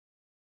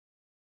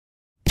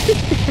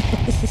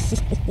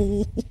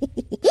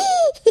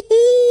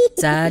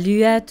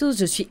Salut à tous,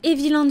 je suis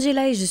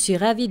Evilangela et je suis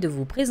ravie de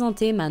vous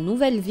présenter ma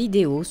nouvelle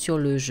vidéo sur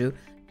le jeu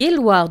Guild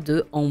Wars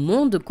 2 en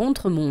monde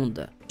contre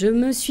monde. Je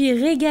me suis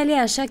régalée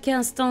à chaque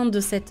instant de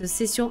cette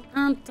session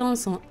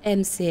intense en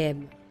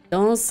MCM.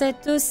 Dans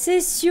cette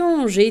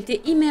session, j'ai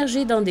été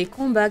immergée dans des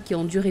combats qui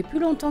ont duré plus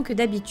longtemps que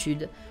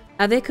d'habitude,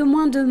 avec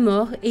moins de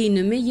morts et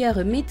une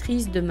meilleure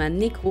maîtrise de ma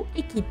nécro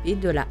équipée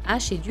de la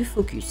hache et du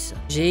focus.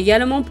 J'ai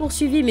également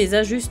poursuivi mes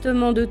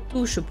ajustements de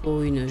touches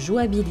pour une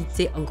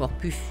jouabilité encore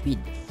plus fluide.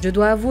 Je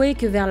dois avouer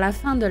que vers la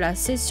fin de la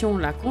session,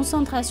 la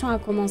concentration a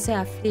commencé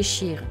à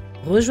fléchir.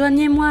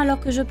 Rejoignez-moi alors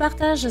que je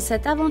partage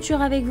cette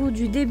aventure avec vous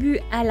du début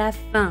à la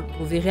fin.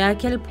 Vous verrez à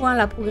quel point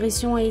la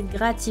progression est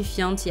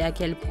gratifiante et à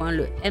quel point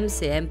le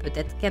MCM peut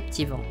être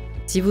captivant.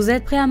 Si vous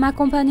êtes prêt à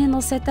m'accompagner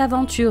dans cette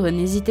aventure,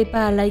 n'hésitez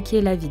pas à liker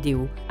la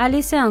vidéo, à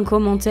laisser un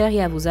commentaire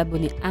et à vous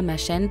abonner à ma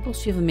chaîne pour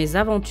suivre mes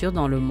aventures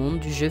dans le monde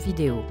du jeu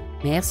vidéo.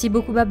 Merci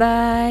beaucoup, bye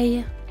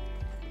bye!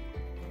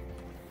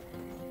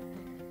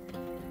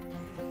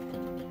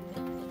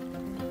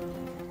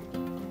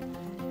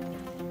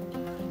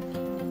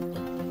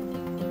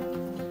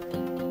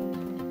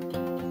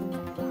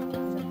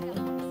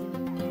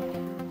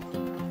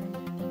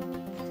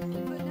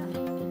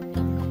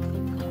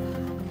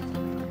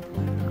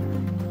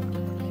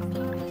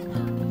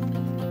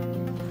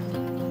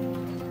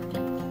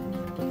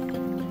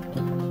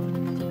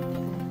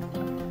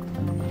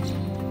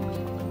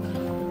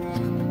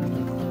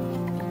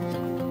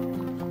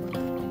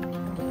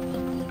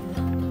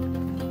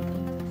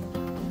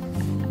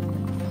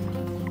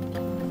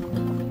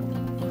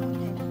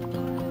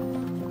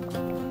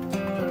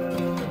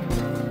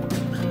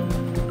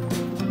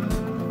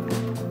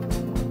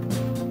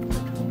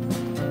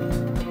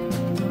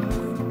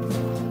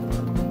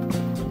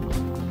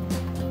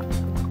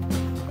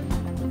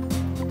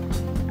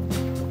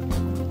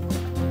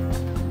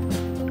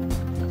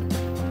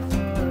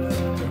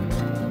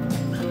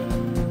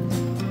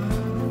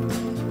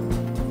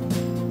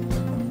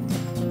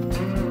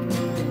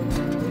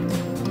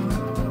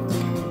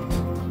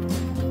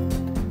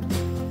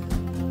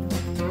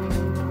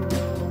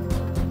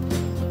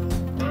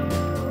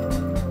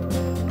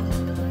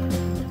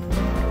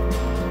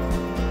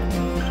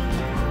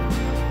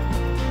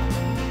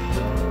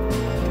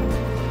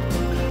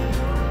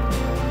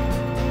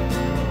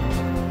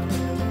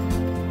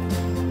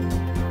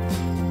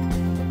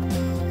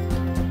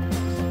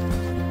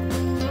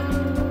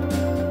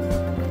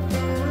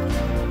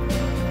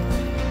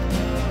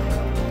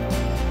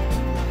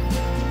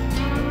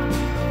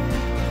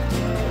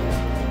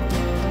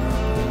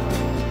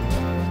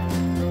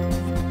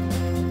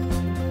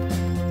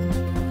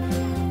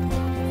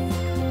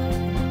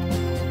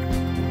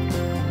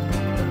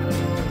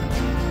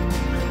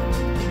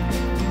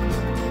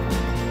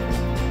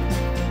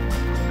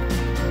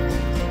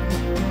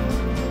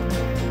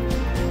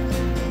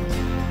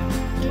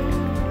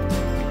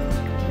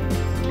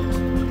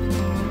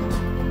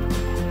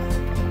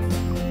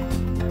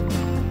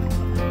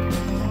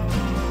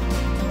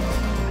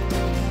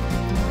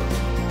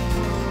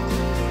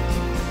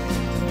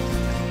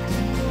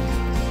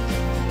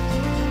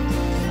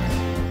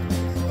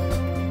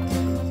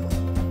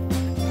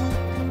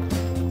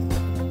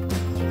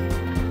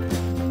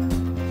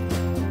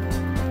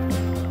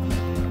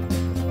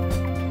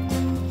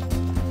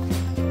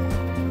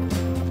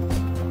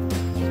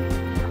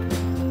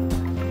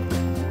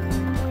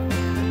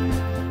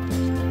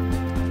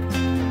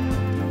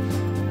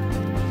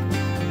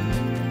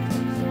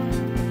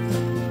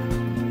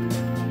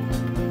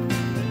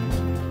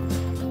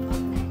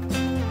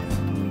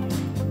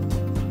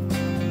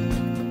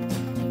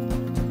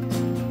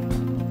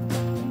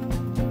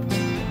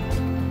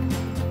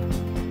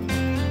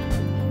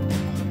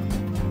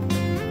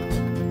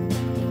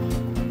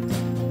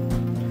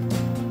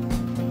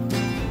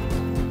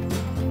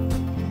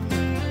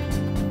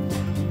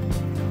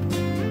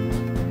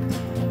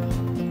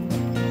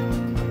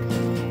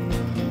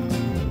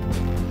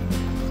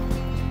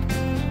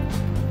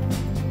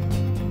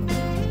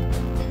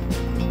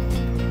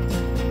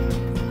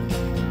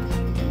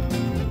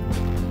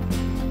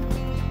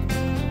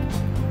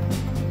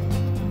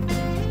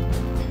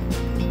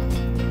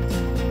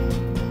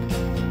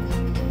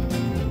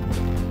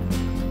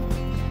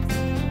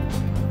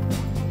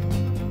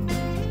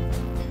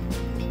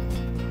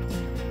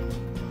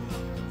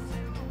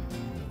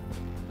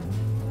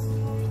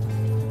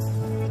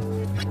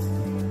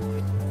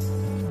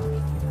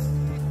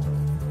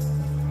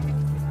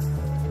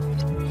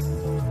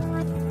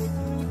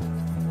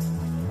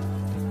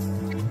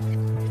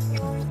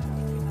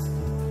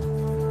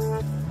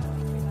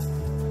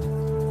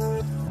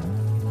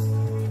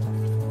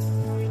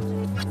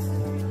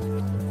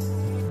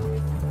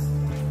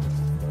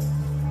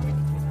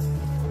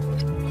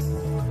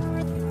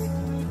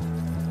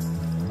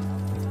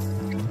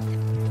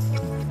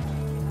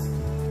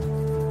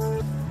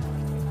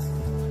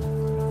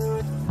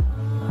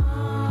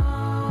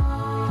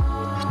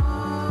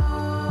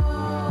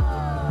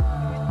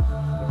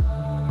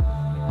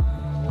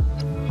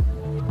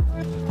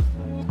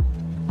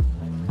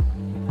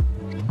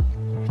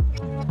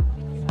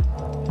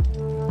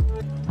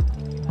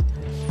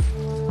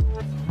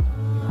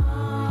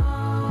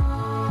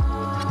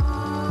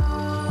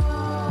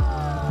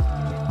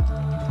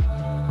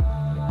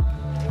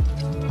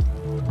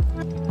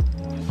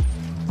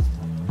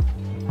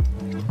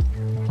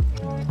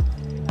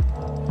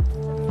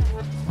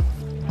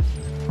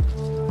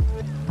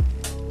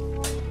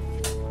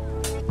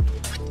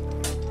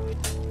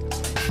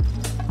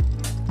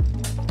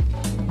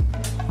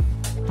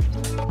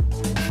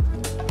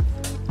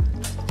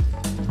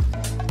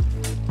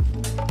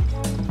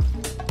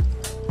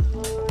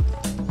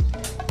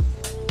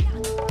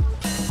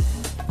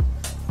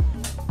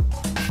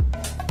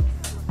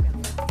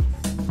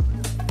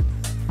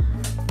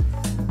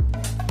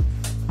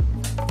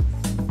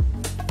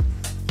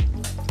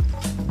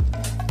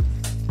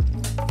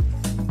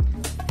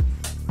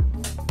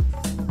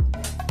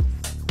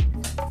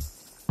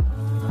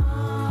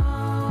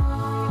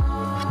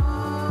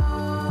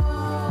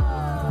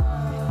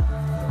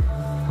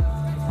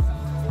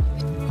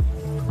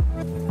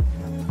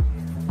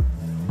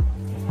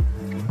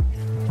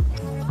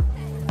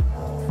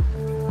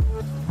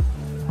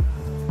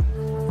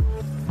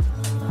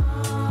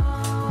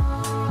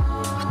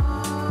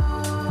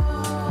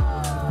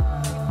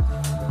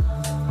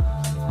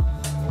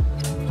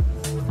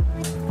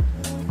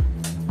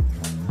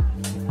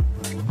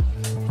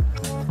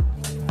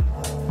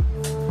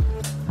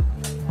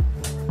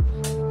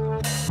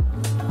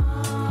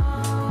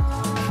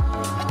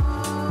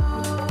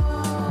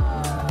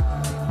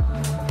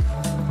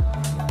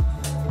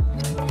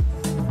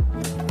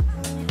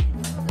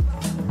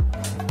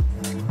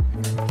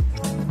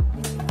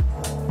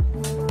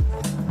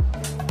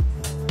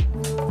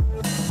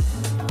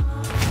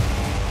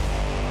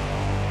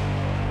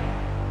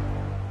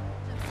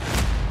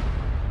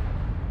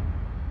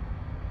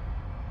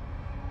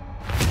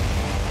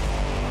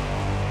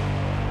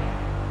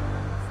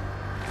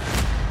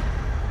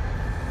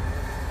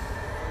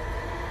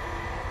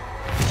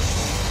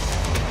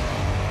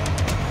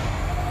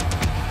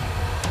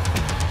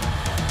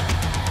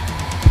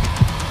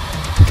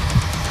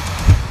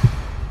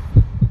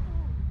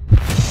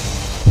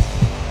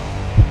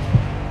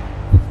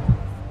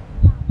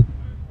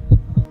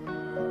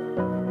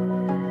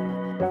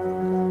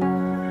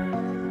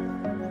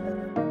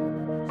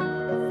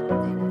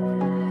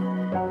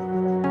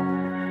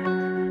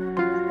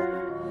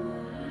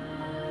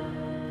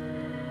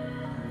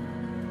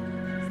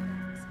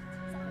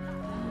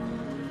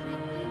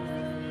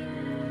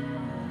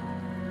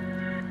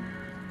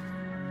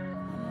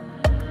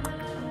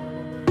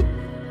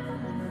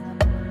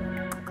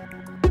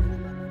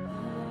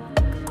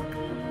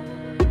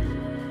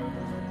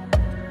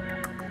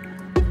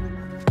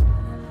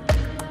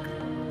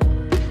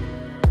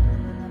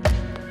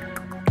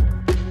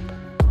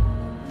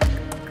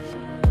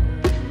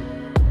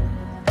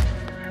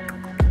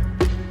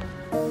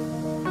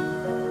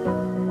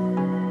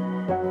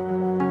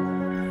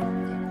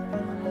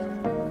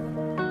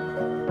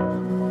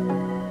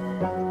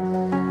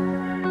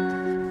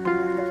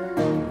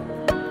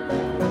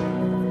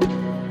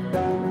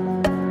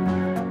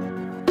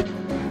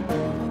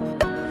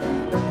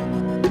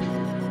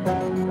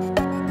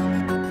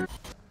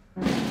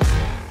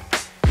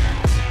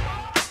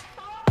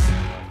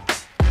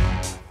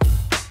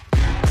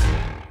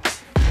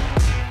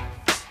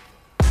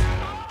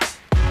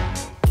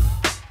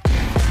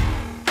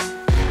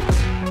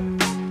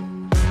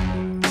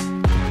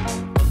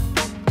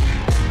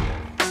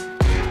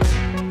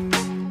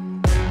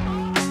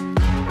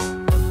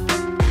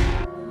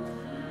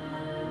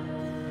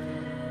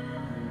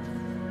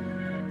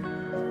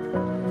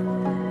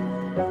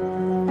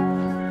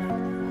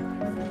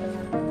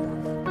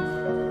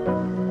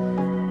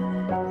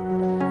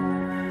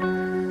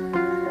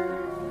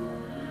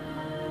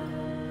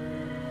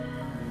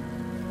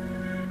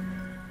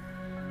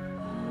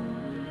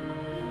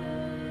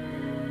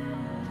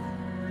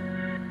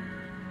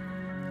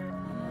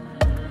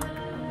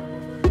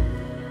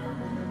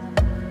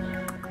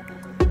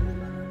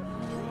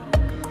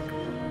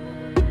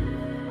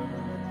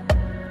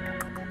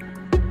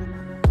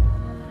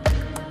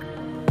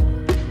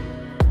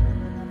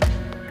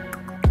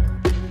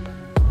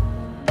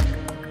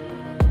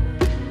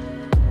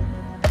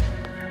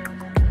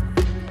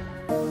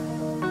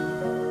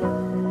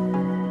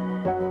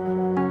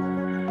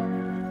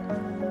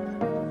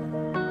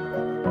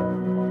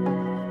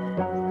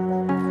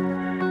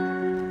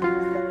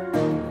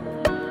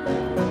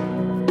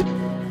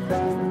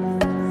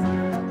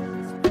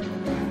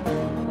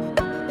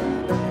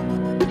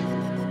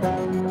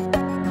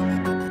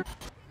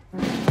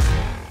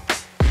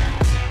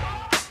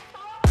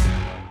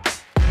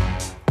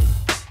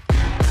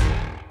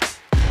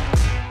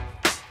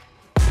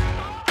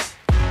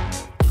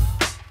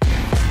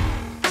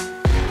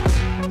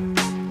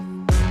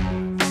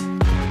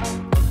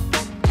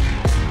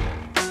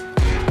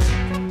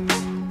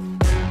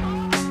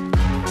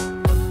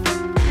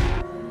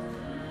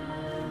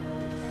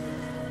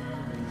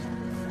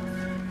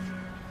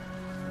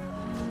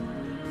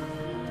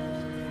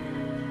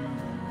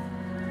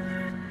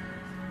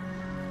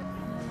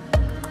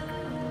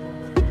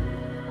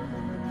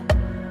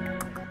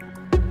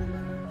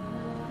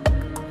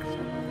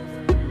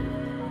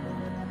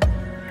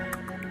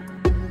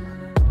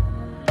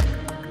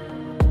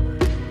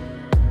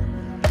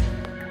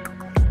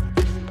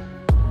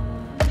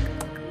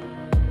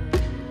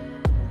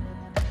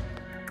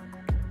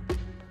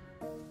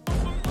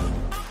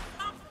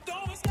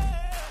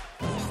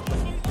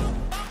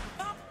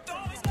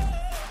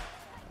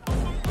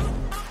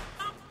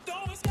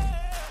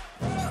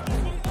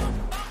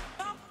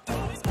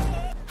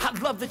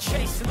 love the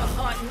chase and the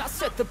hunt, and I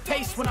set the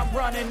pace when I'm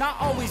running. I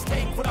always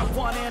take what I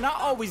want and I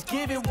always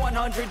give it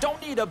 100.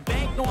 Don't need a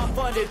bank, no I'm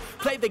funded.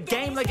 Play the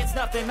game like it's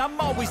nothing. I'm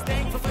always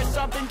thankful for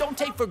something. Don't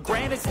take for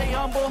granted, stay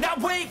humble. Now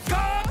wake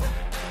up!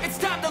 It's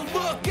time to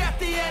look at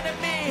the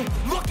enemy.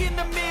 Look in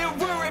the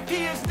mirror if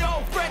he is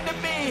no friend to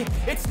me.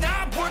 It's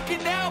not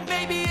working out,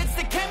 maybe it's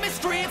the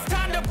chemistry. It's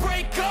time to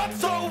break up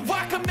so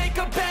I can make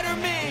a better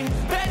me.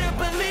 Better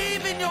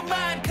believe in your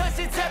mind, cause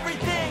it's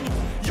everything.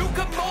 You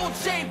can mold,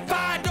 shape,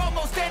 find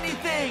almost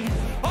anything.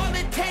 All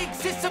it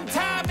takes is some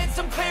time and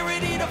some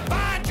clarity to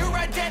find your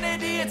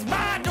identity. It's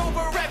mind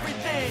over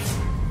everything.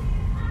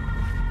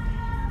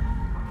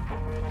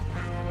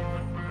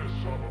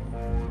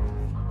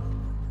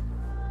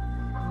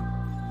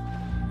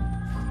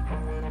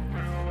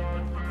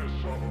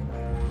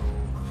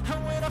 And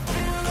when I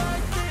feel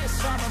like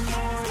this, I'm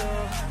immortal.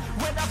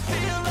 When I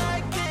feel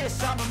like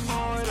this, I'm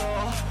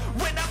immortal.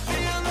 When I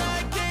feel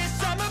like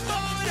this, I'm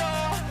immortal.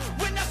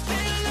 When I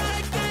feel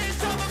like this,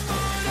 I'm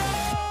immortal.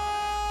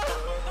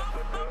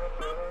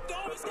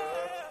 Don't be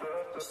scared.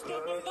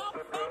 Stepping up,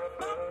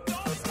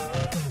 don't be scared.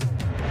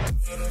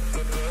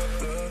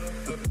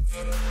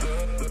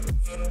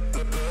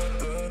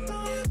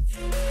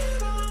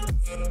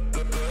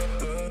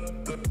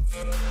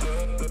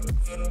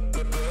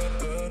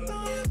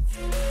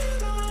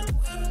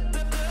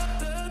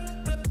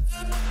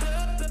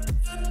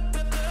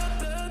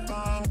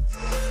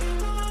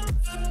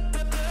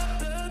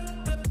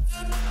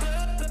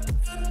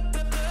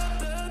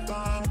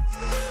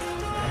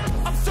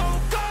 I'm so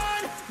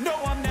gone, no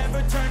I'm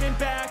never turning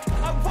back.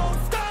 I won't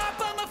stop,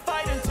 I'ma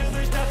fight until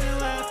there's nothing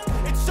left.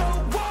 It's so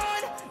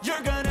what?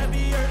 You're gonna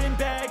be hurting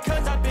bad,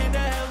 cause I've been to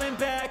hell and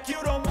back.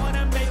 You don't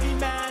wanna make me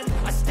mad,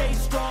 I stay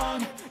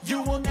strong.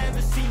 You will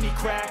never see me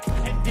crack.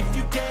 And if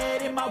you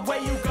get in my way,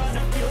 you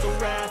gonna feel the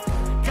wrath.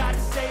 Gotta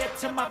say it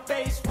to my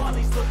face while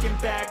he's looking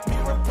back.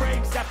 Mirror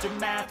breaks after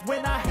math,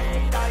 when I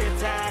hate I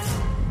attack.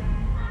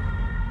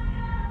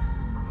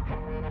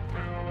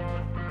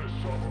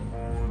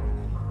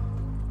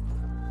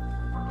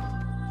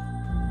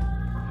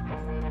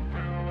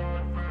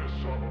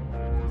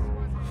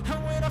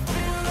 And when I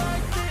feel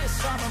like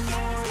this, I'm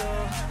immortal.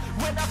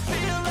 When I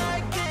feel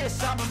like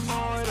this, I'm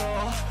immortal.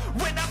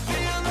 When I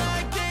feel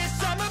like this,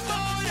 I'm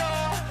immortal.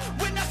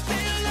 When I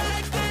feel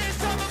like this,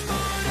 I'm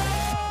immortal.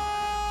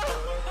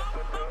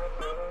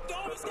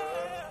 Don't be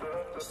scared.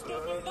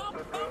 Stepping up,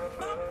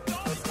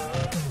 don't be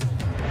scared.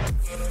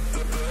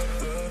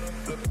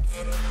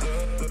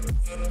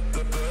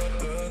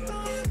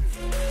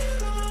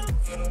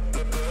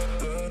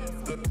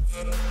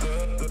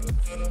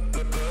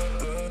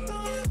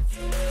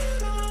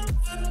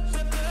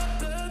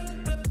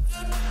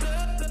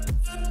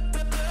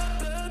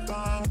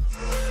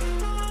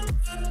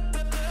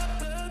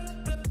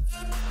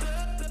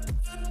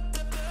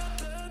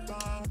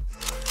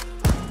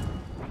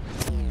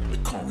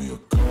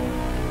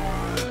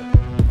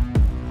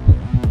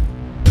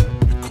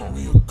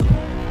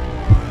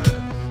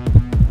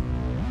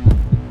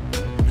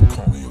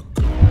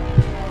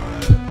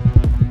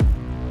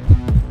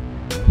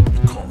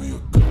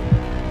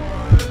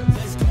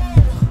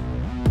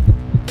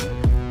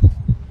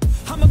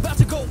 I'm about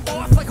to go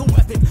off like a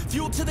weapon.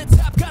 Fuel to the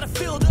top, got a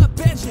filled up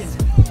engine.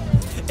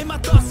 In my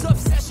thoughts,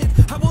 obsession.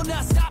 I will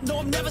not stop, no,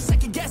 I'm never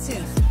second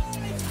guessing.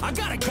 I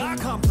got a God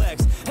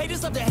complex.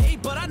 Haters love to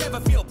hate, but I never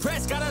feel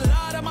pressed. Got a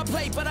lot on my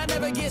plate, but I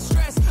never get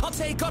stressed. I'll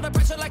take all the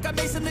pressure like I'm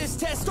acing this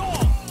test.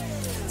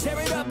 Tear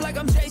it up like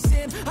I'm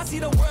Jason. I see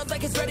the world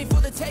like it's ready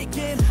for the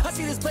taking. I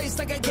see this place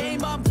like a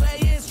game I'm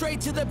playing. Straight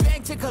to the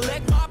bank to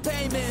collect my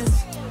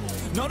payments.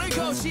 No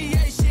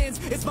negotiations,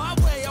 it's my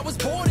way, I was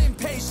born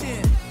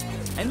impatient.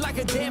 And like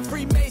a damn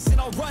Freemason,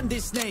 I'll run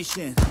this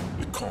nation.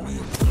 They call me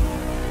a god.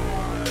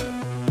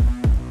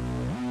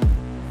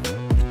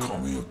 They call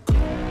me a god.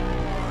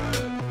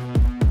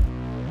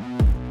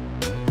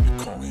 They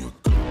call me a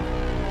god.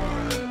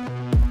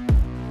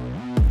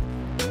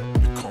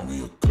 They call me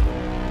a god.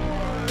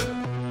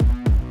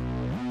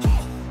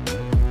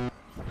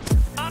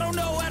 I don't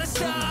know how to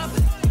stop.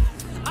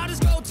 I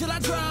just go till I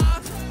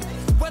drop.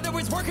 Whether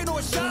it's working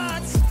or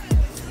shots,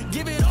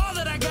 give it all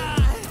that I got.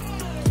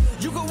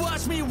 You can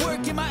watch me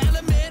work in my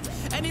element.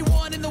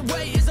 Anyone in the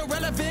way is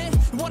irrelevant.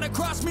 You wanna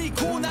cross me,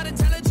 cool, not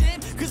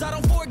intelligent. Cause I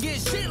don't forget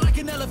shit like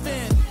an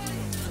elephant.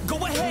 Go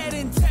ahead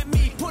and tempt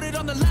me, put it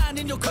on the line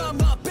and you'll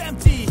come up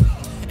empty.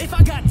 If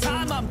I got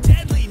time, I'm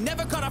deadly.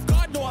 Never caught off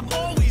guard, no, I'm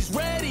always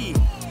ready.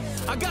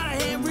 I got a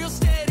hand real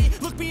steady.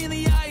 Look me in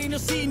the eye and you'll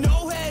see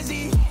no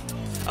hezzy.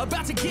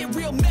 About to get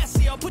real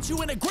messy. I'll put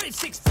you in a grave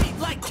 6 feet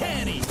like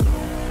Kenny.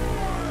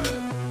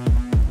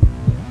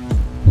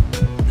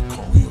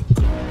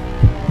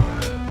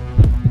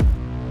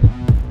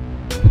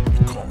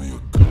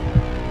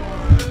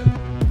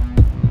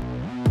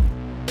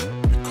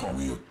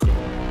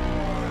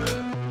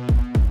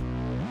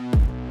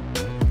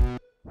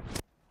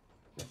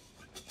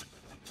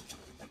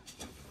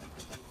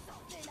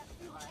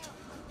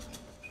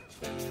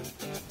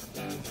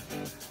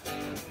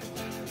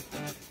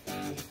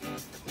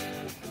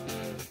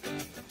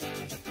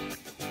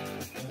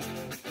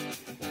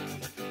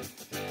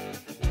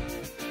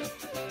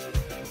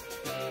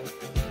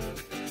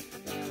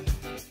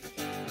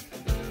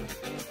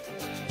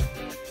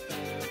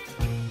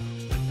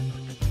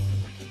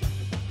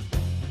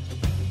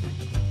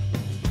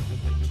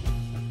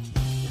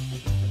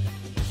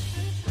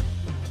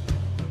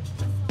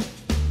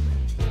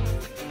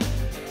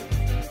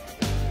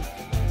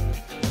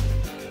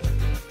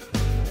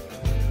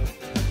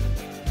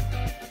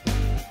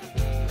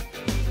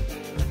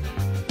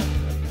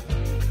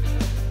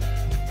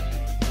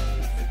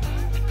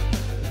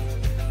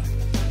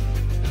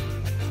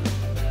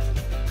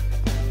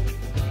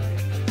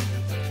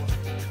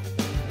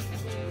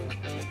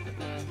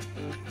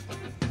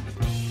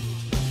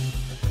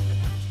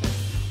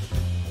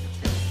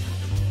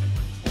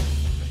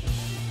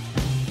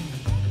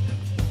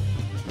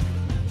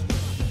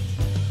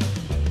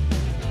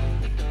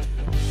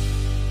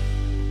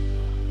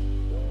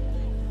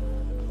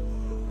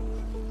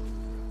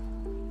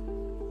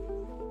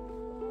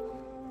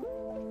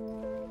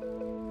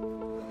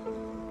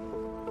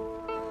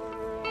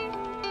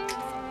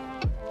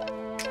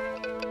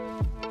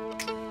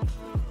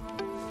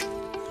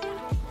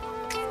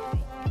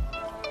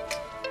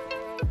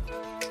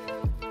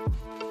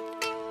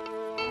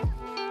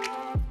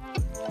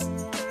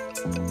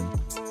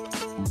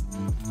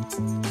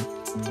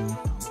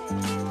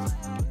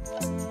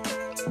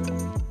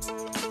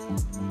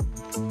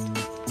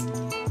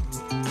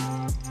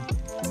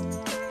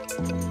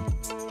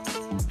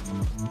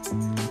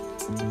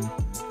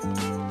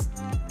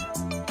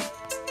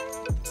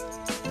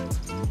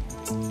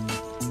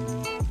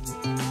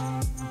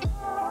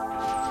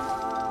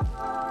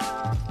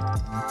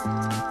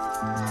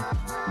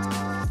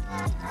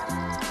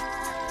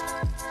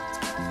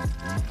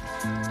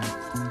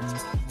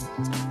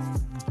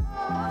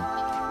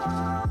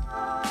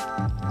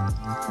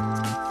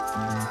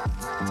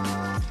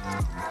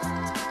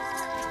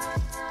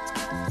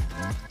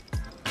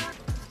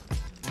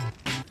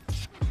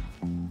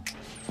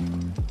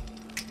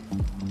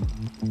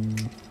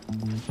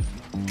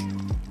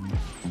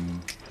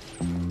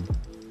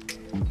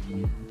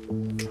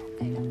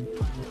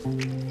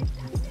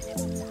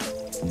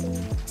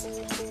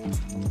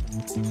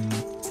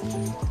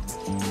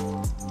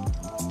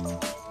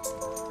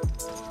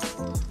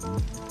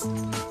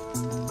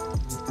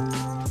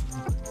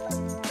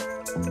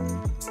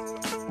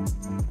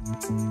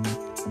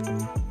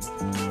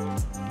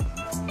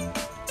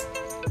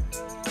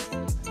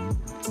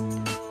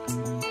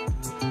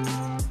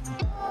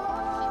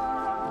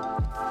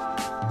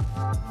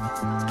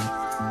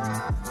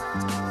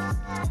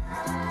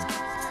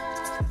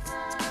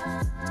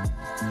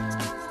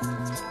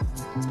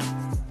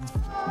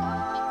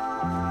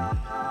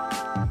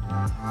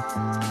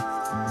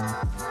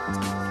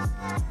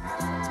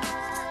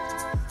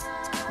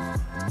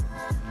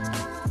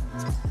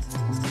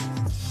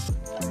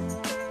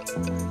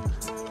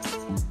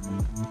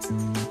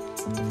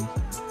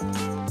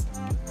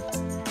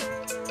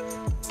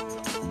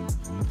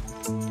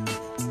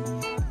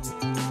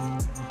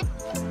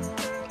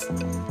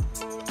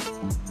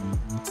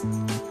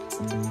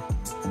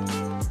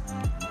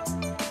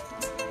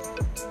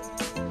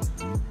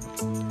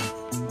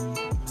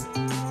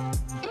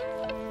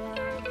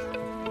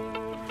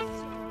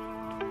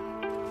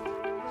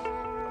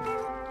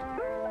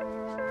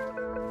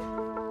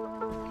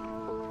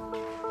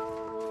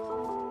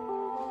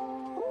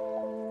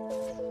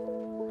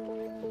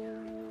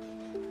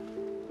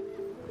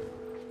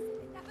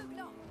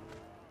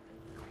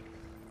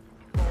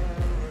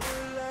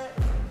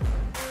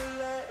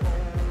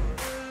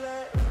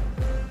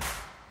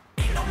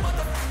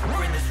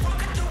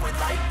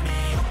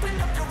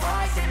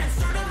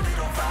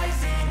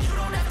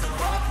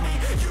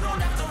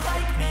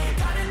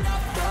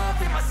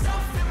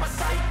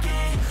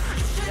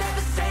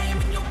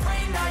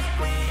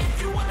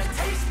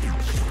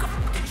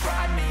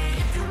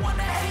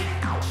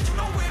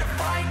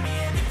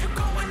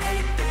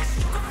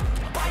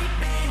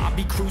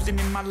 Cruising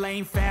in my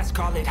lane fast,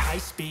 call it high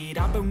speed.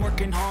 I've been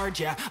working hard,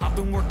 yeah, I've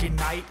been working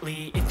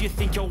nightly. If you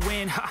think you'll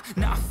win, ha,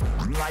 not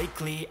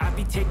likely. I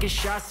be taking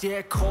shots,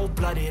 yeah,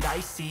 cold-blooded,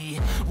 icy.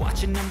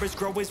 Watching numbers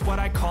grow is what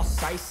I call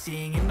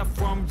sightseeing. In the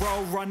front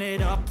row, run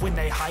it up when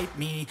they hype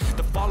me.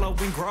 The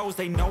following grows,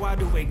 they know how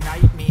to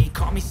ignite me.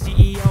 Call me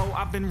CEO,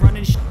 I've been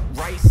running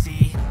right,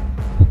 see.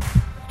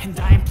 And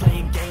I ain't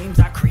playing games,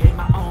 I create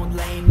my own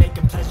lane,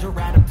 making pleasure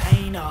out of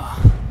pain,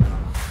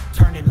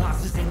 turning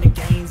losses into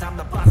gains, I'm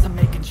the boss, I'm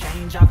making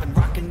change. I've been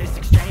rocking this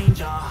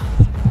exchange,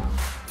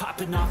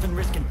 popping off and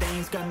risking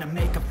things, gonna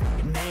make a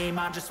f***ing name.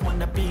 I just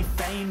wanna be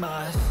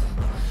famous,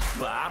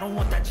 but I don't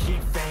want that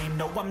cheap fame.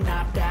 No, I'm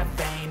not that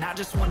vain, I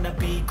just wanna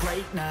be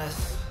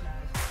greatness.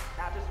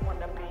 I just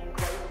wanna be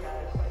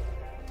greatness.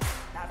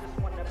 I just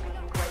wanna be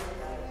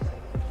greatness.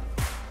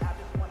 I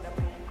just wanna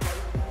be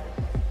greatness.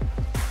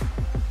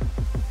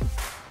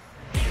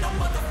 Ain't no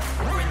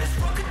motherfucker in this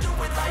world could do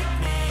it like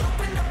me.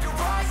 Open up your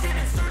eyes and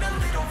insert a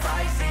little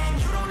rising.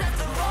 You don't have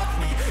to love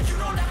me, you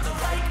don't have to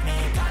like me.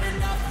 Got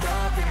enough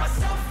love in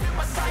myself, in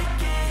my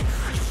psyche.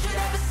 You should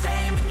have the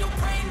same in your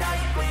brain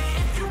nightly.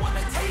 If you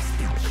wanna taste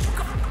it, you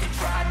can fucking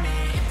try me.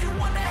 If you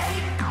wanna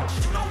hate,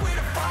 you know where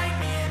to find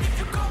me. And if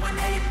you go and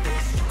hate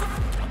this, you can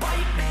fucking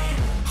bite me.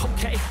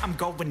 Okay, I'm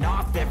going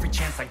off every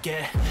chance I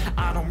get.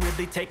 I don't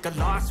really take a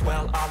loss,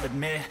 well, I'll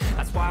admit.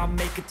 That's why I'll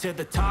make it to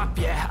the top,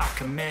 yeah, I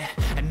commit.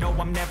 And no,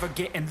 I'm never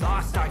getting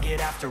lost, I get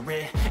after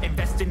it.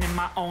 Investing in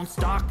my own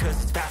stock,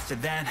 cause it's faster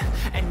than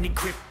any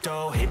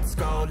crypto hits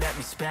go, let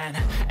me spend.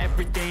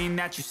 Everything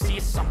that you see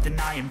is something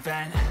I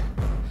invent.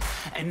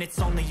 And it's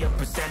only a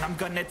percent. I'm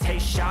gonna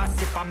take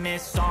shots. If I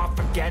miss all,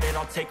 forget it.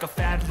 I'll take a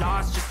fat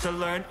loss just to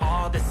learn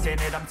all that's in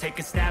it. I'm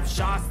taking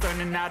snapshots,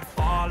 learning how to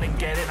fall and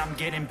get it. I'm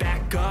getting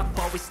back up,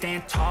 always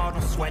stand tall,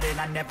 don't sweat it.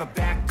 I never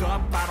back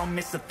up, I don't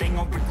miss a thing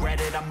or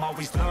regret it. I'm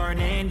always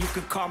learning, you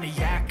could call me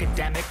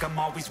academic. I'm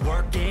always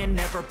working,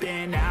 never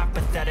been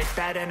apathetic.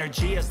 That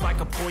energy is like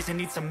a poison,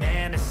 needs some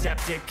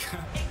antiseptic.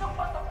 Ain't no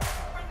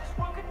motherfucker in this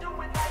world could do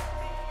it like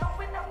me.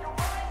 Open up your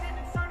eyes and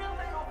insert a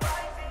little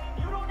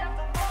rising. You don't have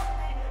to love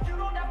me, you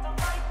don't have to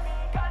like me.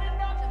 Got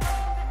enough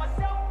love in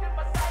myself, in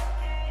my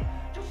psyche.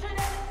 You should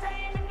have the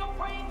same in your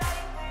brain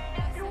nightly.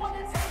 If you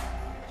wanna take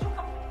it, you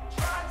can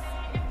try me.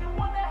 If you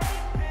wanna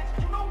hate this,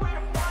 you know where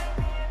to find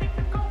me. And if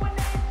you go and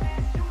hate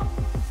this, you can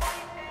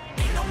fight me.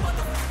 Ain't no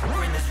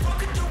motherfucker in this world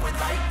could do it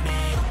like me.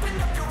 Open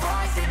up your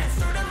eyes and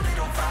insert a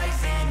little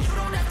rising. You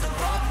don't have to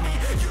love me,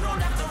 you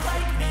don't have to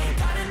like me.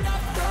 Got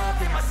enough love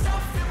in my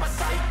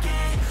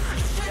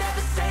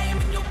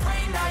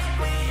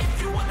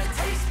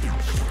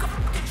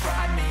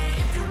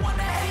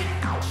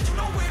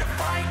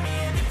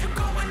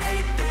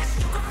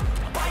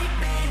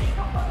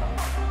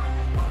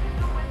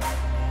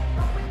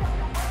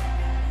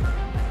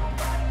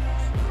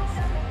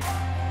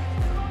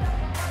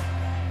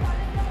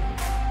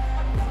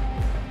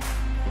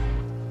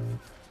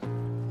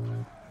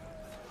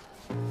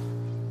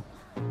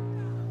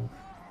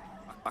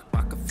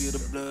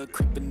blood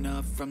creeping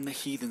up from the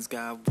heathens.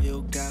 Got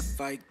will, got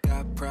fight,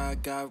 got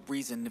pride, got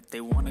reason. If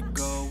they wanna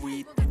go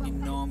eat, then you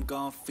know I'm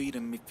gon' feed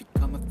them. If you're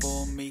coming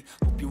for me,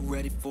 hope you're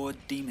ready for a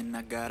demon.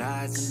 I got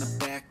eyes in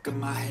the back of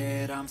my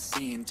head, I'm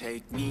seeing.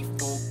 Take me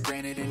for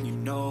granted and you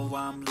know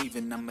I'm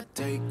leaving. I'ma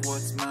take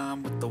what's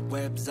mine with the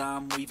webs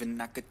I'm weaving.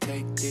 I could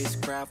take this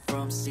crowd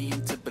from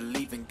seeing to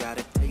believing. Got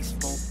a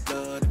taste for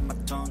blood and my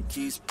tongue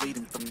keeps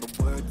bleeding from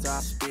the words I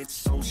spit.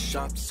 So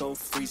sharp, so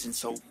freezing,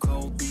 so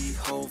cold.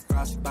 Behold,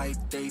 frostbite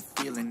they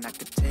feeling. I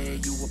could tear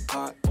you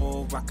apart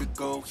or I could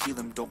go heal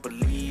them. Don't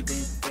believe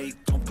in fate,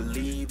 don't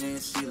believe in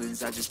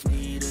ceilings. I just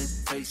need a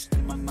taste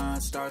and my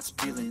mind starts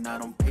peeling. I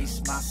don't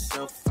pace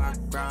myself, I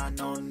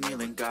grind on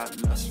kneeling.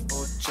 Got lust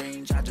for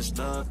change, I just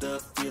love the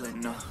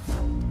feeling.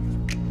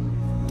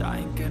 I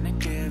ain't gonna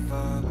give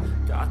up.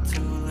 Got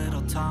too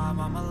little time,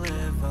 I'ma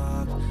live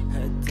up.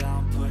 Head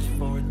down, push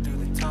forward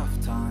through the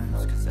tough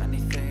times. Cause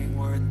anything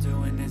worth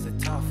doing is a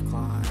tough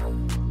climb.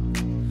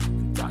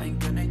 And I ain't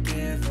gonna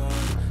give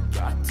up.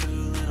 Got too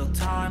little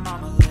time,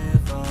 I'ma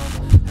live up.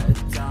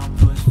 Head down,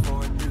 push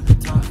forward through the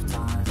tough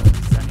times.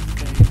 Cause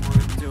anything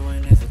worth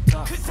doing is a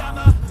tough climb. Cause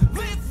I'ma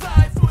live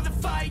life for the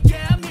fight,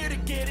 yeah, I'm here to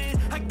get it.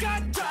 I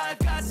got drive,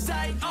 got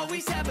sight,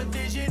 always have a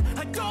vision.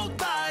 I go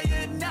by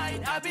at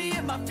night, I be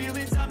in my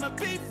feelings. I'ma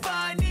be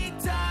fine, need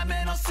time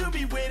and I'll soon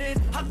be winning.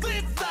 I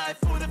live life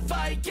for the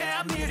fight,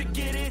 yeah, I'm here to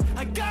get it.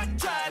 I got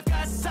drive,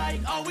 got sight,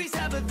 always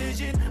have a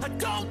vision. I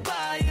go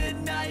by at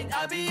night,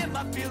 I be in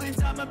my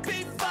feelings. I'ma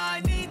be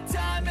fine, need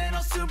time and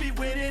I'll soon be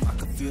winning. I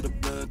can feel the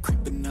blood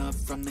creeping up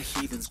from the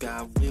heathens.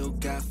 Got will,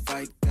 got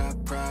fight,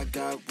 got pride,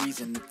 got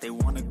reason. If they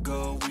wanna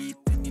go eat,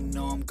 then you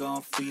know I'm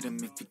gon' feed them.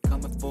 If you're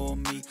coming for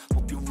me,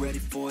 hope you're ready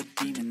for a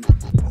demon.